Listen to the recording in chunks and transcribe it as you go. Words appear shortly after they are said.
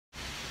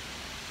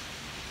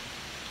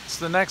It's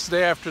the next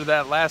day after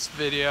that last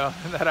video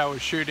that I was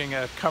shooting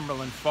at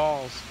Cumberland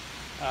Falls.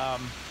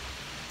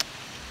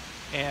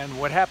 And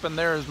what happened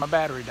there is my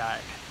battery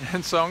died.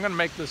 And so I'm going to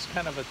make this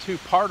kind of a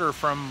two-parter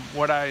from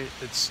what I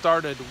had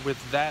started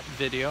with that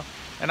video.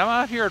 And I'm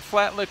out here at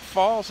Flat Lick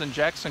Falls in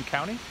Jackson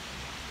County,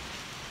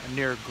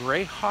 near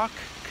Greyhawk,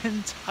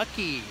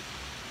 Kentucky.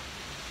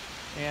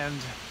 And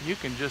you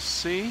can just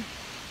see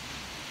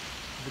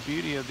the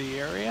beauty of the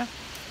area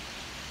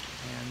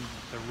and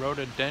the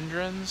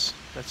rhododendrons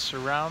that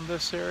surround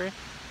this area.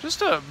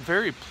 Just a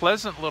very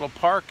pleasant little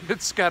park.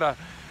 It's got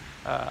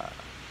a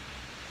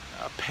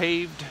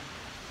paved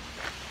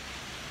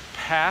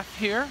path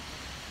here,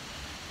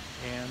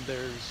 and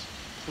there's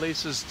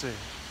places to,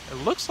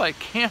 it looks like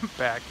camp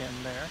back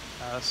in there,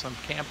 some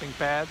camping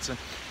pads. And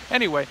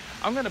anyway,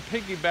 I'm going to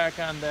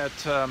piggyback on that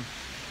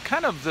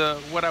kind of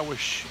what I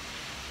was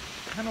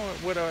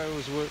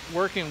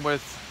working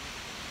with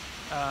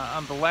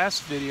on the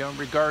last video in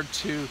regard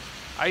to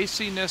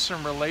iciness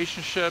and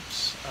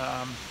relationships.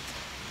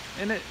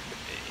 And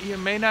you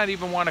may not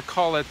even want to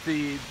call it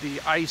the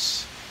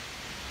ice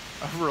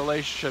of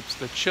relationships,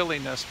 the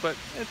chilliness, but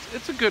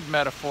it's a good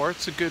metaphor.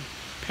 It's a good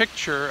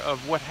picture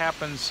of what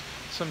happens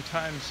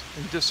sometimes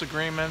in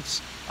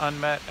disagreements,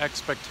 unmet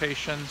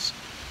expectations,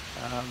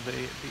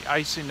 the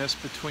iciness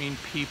between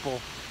people,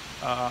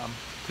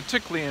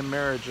 particularly in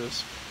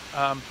marriages.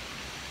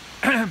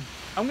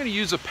 I'm going to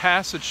use a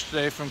passage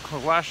today from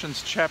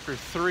Colossians chapter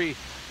 3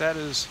 that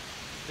is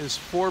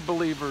for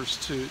believers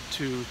to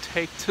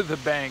take to the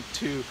bank,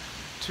 to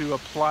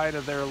apply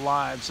to their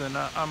lives. And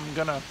I'm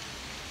going to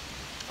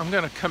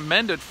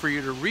commend it for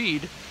you to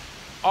read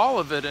all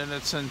of it in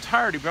its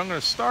entirety, but I'm going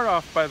to start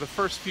off by the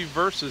first few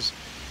verses.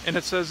 And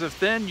it says, "If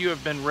then you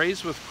have been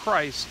raised with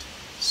Christ,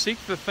 seek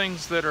the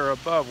things that are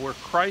above, where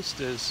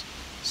Christ is,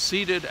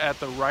 seated at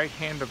the right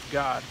hand of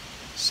God.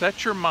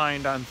 Set your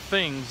mind on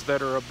things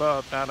that are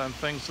above, not on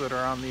things that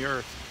are on the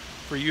earth.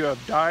 For you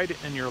have died,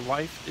 and your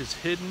life is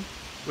hidden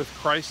with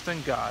Christ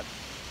in God.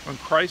 When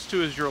Christ,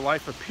 who is your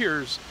life,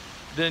 appears,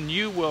 then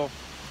you will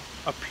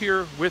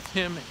appear with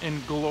him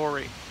in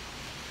glory."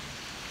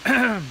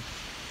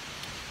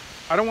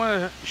 I don't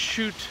want to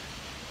shoot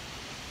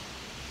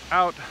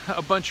out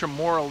a bunch of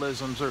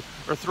moralisms or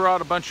throw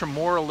out a bunch of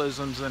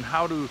moralisms and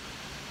how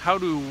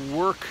to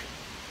work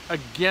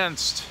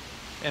against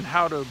and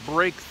how to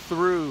break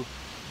through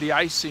the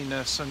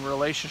iciness in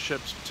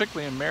relationships,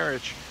 particularly in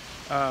marriage.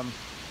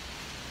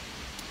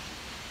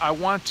 I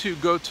want to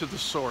go to the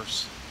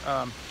source.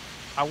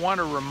 I want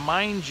to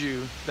remind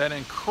you that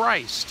in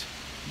Christ,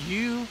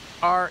 you're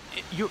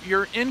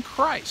in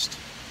Christ.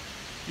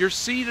 You're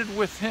seated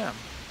with him.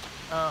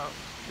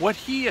 What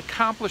he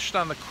accomplished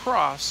on the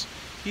cross,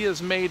 he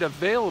has made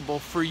available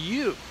for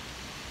you.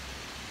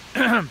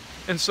 And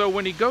so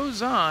when he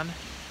goes on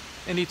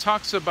and he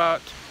talks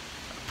about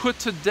put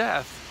to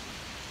death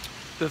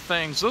the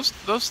things,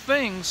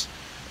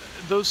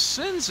 those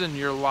sins in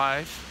your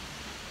life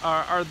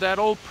are that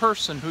old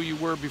person who you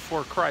were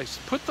before Christ.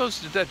 Put those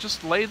to death.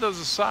 Just lay those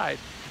aside.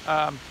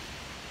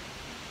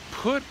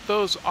 Put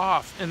those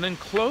off, and then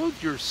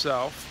clothe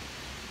yourself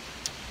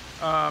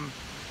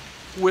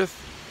with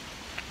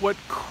what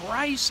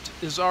Christ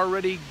has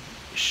already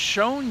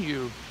shown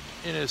you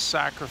in his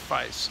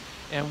sacrifice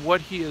and what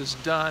he has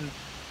done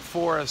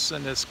for us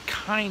in his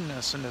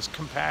kindness and his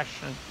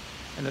compassion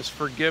and his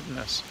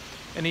forgiveness.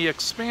 And he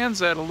expands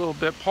that a little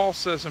bit. Paul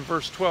says in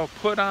verse 12,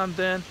 "Put on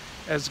then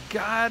as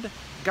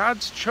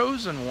God's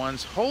chosen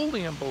ones,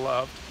 holy and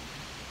beloved,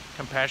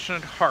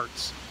 compassionate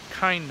hearts,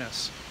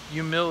 kindness,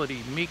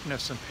 humility,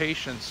 meekness, and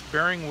patience,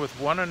 bearing with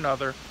one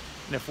another,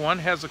 and if one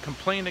has a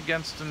complaint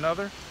against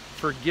another,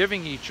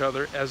 forgiving each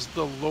other as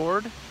the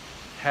Lord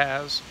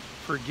has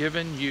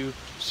forgiven you,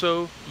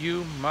 so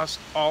you must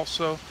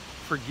also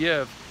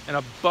forgive. And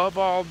above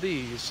all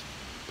these,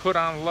 put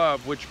on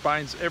love, which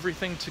binds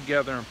everything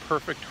together in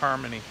perfect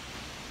harmony.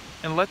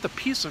 And let the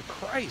peace of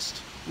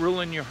Christ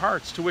rule in your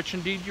hearts, to which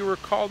indeed you were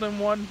called in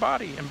one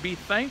body, and be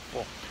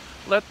thankful.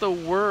 Let the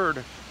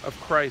word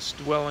of Christ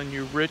dwell in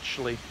you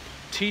richly,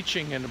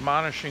 teaching and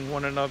admonishing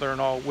one another in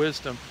all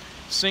wisdom,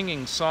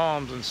 singing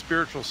psalms and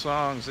spiritual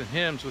songs and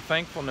hymns with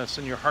thankfulness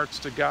in your hearts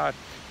to God.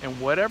 And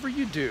whatever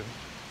you do,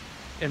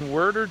 in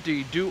word or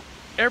deed, do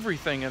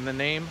everything in the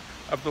name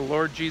of the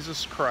Lord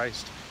Jesus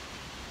Christ,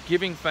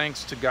 giving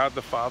thanks to God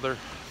the Father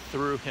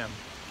through him."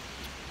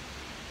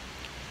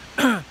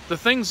 The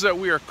things that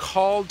we are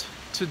called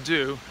to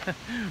do,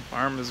 my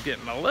arm is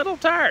getting a little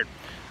tired.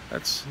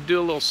 Let's do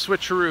a little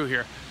switcheroo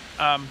here.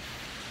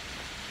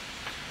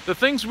 The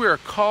things we are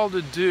called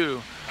to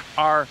do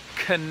are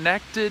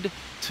connected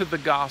to the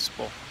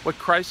gospel, what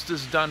Christ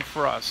has done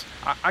for us.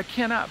 I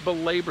cannot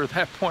belabor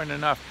that point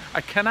enough.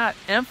 I cannot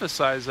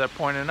emphasize that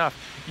point enough.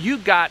 You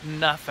got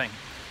nothing.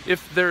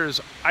 If there's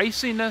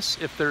iciness,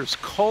 if there's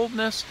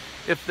coldness,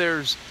 if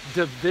there's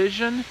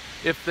division,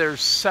 if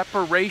there's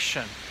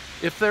separation,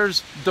 if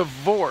there's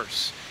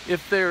divorce,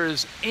 if there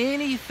is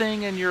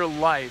anything in your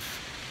life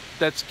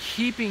that's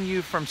keeping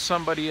you from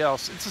somebody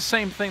else, it's the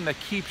same thing that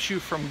keeps you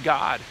from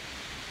God.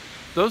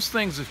 Those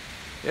things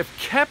have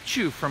kept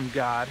you from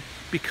God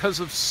because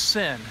of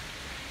sin,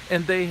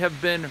 and they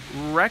have been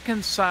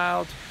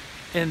reconciled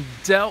and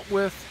dealt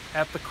with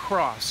at the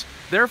cross.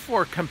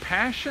 Therefore,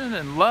 compassion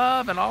and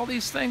love and all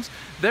these things,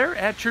 they're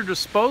at your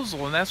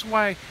disposal. And that's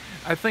why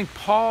I think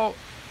Paul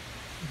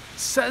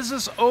says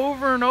this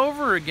over and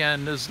over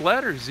again in his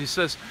letters. He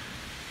says,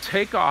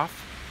 take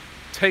off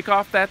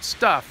that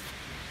stuff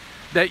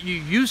that you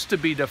used to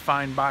be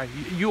defined by.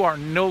 You are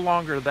no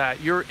longer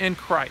that. You're in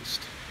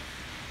Christ.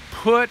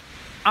 Put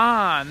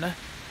on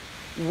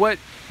what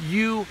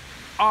you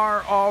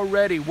are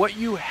already, what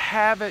you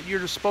have at your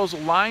disposal.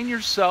 Line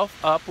yourself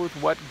up with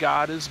what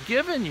God has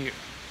given you.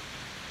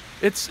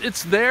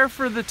 It's there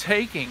for the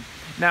taking.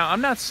 Now, I'm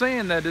not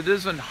saying that it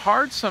isn't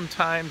hard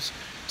sometimes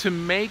to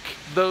make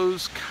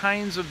those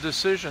kinds of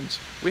decisions.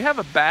 We have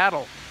a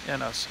battle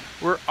in us.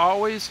 We're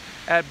always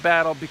at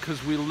battle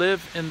because we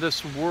live in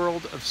this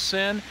world of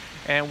sin,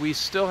 and we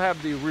still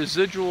have the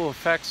residual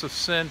effects of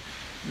sin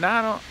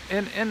not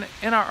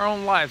in our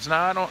own lives.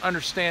 Now, I don't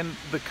understand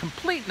the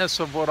completeness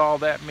of what all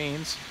that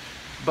means,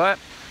 but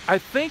I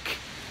think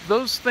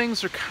those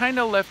things are kind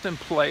of left in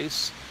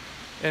place,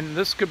 and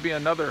this could be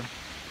another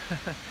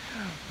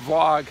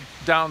vlog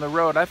down the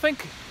road. I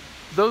think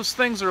those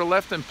things are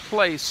left in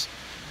place,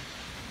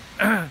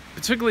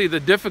 particularly the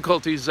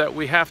difficulties that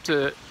we have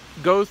to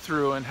go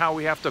through and how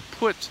we have to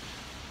put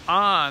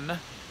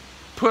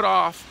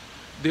off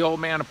the old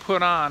man and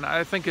put on.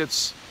 I think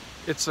it's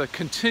a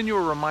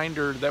continual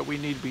reminder that we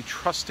need to be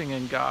trusting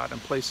in God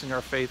and placing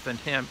our faith in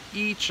Him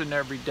each and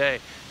every day.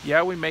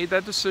 Yeah, we made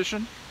that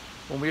decision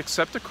when we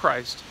accepted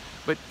Christ,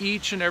 but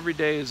each and every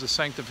day is a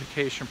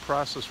sanctification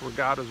process where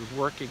God is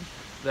working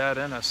that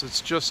in us.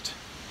 It's just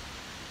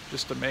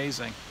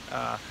amazing.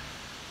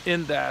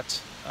 In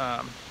that,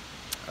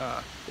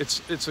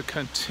 it's a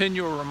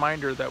continual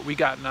reminder that we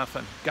got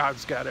nothing.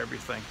 God's got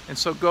everything. And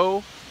so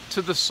go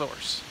to the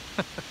source.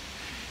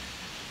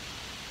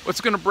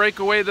 What's going to break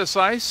away this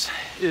ice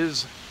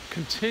is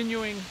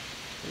continuing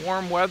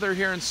warm weather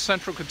here in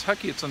central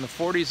Kentucky. It's in the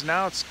 40s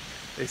now.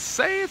 They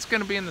say it's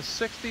going to be in the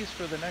 60s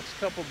for the next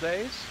couple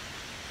days.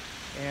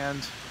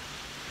 And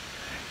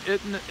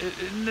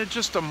isn't it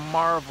just a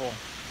marvel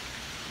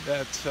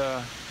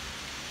that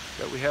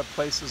we have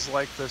places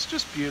like this?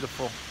 Just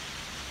beautiful.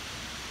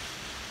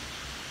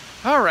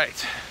 All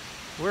right,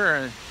 we're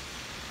in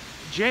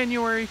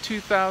January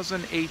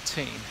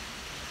 2018.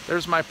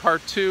 There's my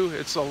part 2.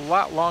 It's a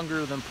lot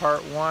longer than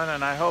part 1,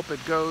 and I hope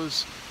it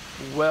goes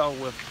well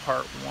with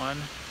part 1.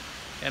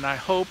 And I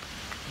hope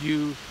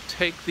you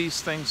take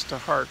these things to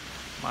heart,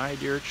 my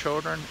dear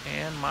children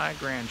and my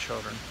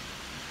grandchildren.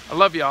 I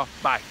love y'all.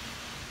 Bye.